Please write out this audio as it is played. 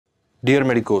Dear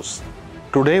Medicos,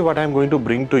 today what I am going to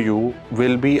bring to you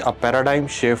will be a paradigm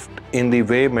shift in the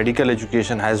way medical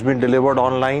education has been delivered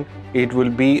online. It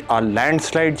will be a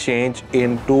landslide change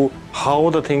into how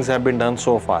the things have been done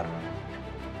so far.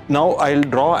 Now I'll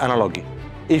draw an analogy.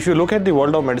 If you look at the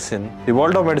world of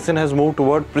medicine has moved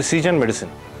toward precision medicine.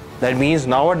 That means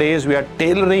nowadays we are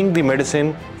tailoring the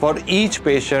medicine for each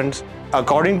patient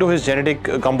according to his genetic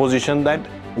composition, that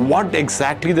what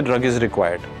exactly the drug is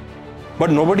required. But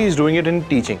nobody is doing it in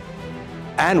teaching.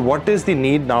 And what is the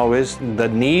need now is, the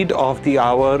need of the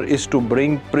hour is to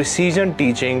bring precision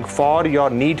teaching for your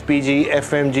Neet PG,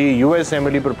 FMGE,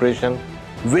 USMLE preparation,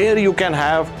 where you can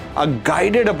have a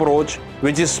guided approach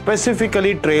which is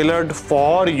specifically tailored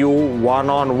for you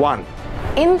one-on-one.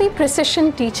 In the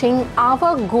precision teaching,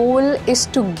 our goal is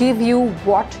to give you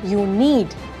what you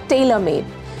need, tailor-made.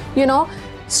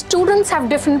 Students have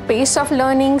different pace of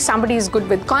learning. Somebody is good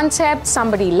with concepts,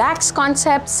 somebody lacks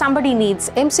concepts, somebody needs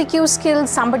MCQ skills,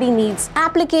 somebody needs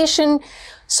application.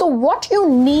 So what you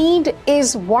need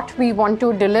is what we want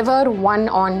to deliver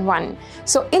one-on-one.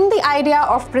 So in the idea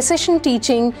of precision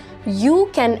teaching, you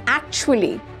can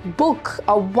actually book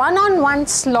a one-on-one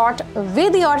slot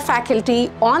with your faculty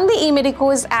on the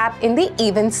eMedicos app in the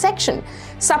events section.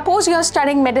 Suppose you're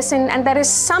studying medicine and there is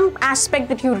some aspect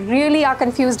that you really are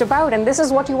confused about, and this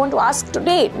is what you want to ask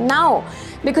today, now,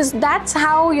 because that's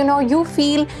how you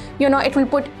feel it will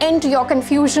put end to your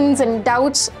confusions and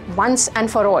doubts once and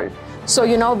for all. So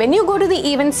when you go to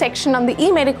the events section on the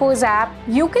eMedicos app,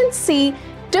 you can see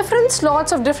different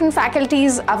slots of different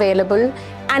faculties available,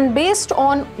 and based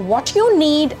on what you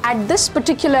need at this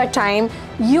particular time,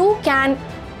 you can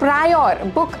prior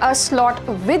book a slot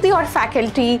with your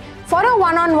faculty for a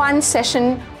one-on-one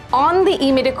session on the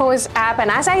eMedicos app. And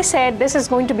as I said, this is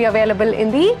going to be available in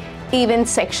the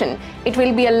events section. It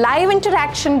will be a live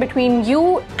interaction between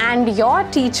you and your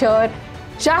teacher,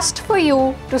 just for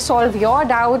you to solve your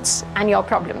doubts and your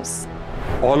problems.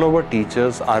 All our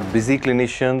teachers are busy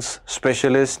clinicians,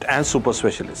 specialists and super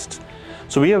specialists.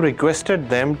 So we have requested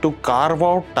them to carve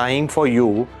out time for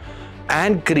you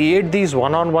and create these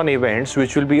one-on-one events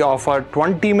which will be of a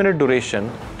 20-minute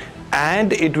duration,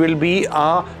 and it will be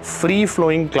a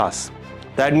free-flowing class.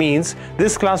 That means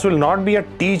this class will not be a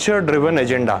teacher-driven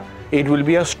agenda. It will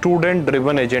be a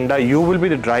student-driven agenda. You will be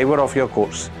the driver of your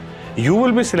course. You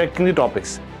will be selecting the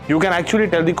topics. You can actually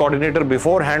tell the coordinator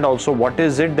beforehand also what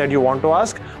is it that you want to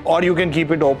ask, or you can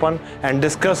keep it open and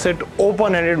discuss it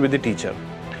open-ended with the teacher.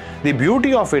 The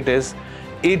beauty of it is,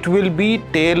 it will be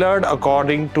tailored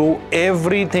according to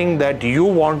everything that you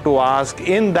want to ask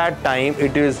in that time.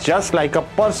 It is just like a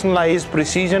personalized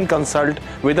precision consult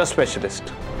with a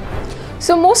specialist.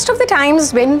 So most of the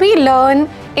times when we learn,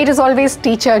 it is always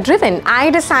teacher driven. I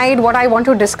decide what I want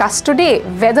to discuss today,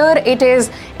 whether it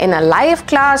is in a live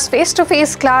class,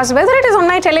 face-to-face class, whether it is on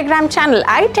my Telegram channel.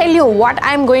 I tell you what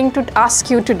I'm going to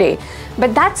ask you today,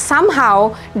 but that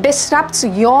somehow disrupts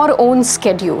your own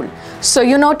schedule. So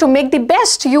to make the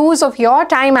best use of your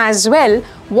time as well,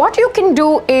 what you can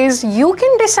do is you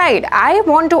can decide, I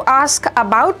want to ask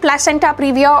about placenta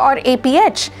previa or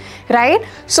APH, right?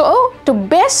 So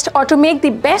to make the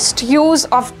best use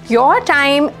of your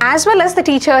time as well as the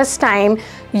teacher's time,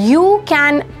 you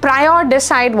can prior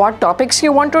decide what topics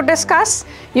you want to discuss.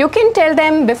 You can tell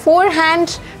them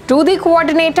beforehand to the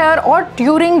coordinator or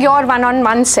during your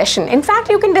one-on-one session. In fact,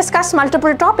 you can discuss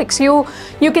multiple topics. You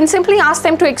can simply ask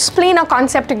them to explain a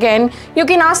concept again. You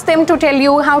can ask them to tell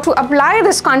you how to apply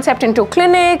this concept into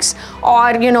clinics,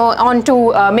 or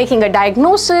onto making a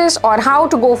diagnosis, or how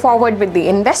to go forward with the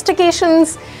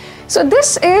investigations. So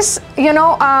this is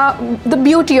the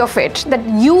beauty of it, that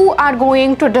you are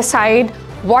going to decide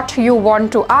what you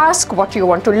want to ask, what you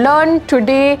want to learn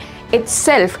today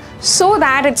itself, so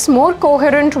that it's more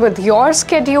coherent with your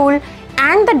schedule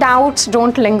and the doubts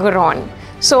don't linger on.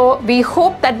 So we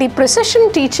hope that the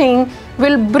precision teaching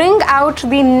will bring out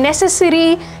the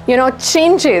necessary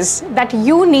changes that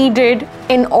you needed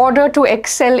in order to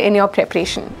excel in your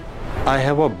preparation. I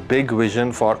have a big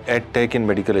vision for EdTech in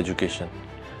medical education.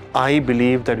 I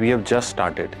believe that we have just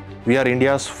started. We are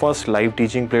India's first live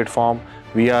teaching platform.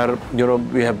 We are,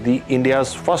 we have the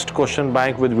India's first question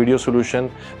bank with video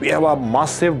solution. We have a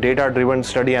massive data-driven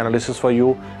study analysis for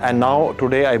you. And now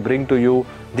today I bring to you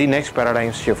the next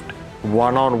paradigm shift,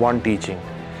 one-on-one teaching.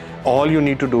 All you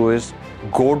need to do is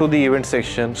go to the event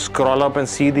section, scroll up and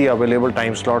see the available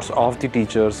time slots of the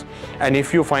teachers. And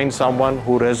if you find someone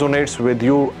who resonates with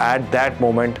you at that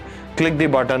moment, click the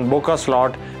button, book a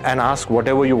slot and ask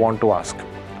whatever you want to ask.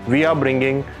 We are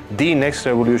bringing the next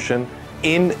revolution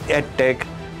in EdTech,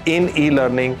 in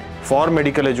e-learning for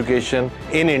medical education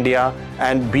in India,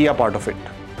 and be a part of it.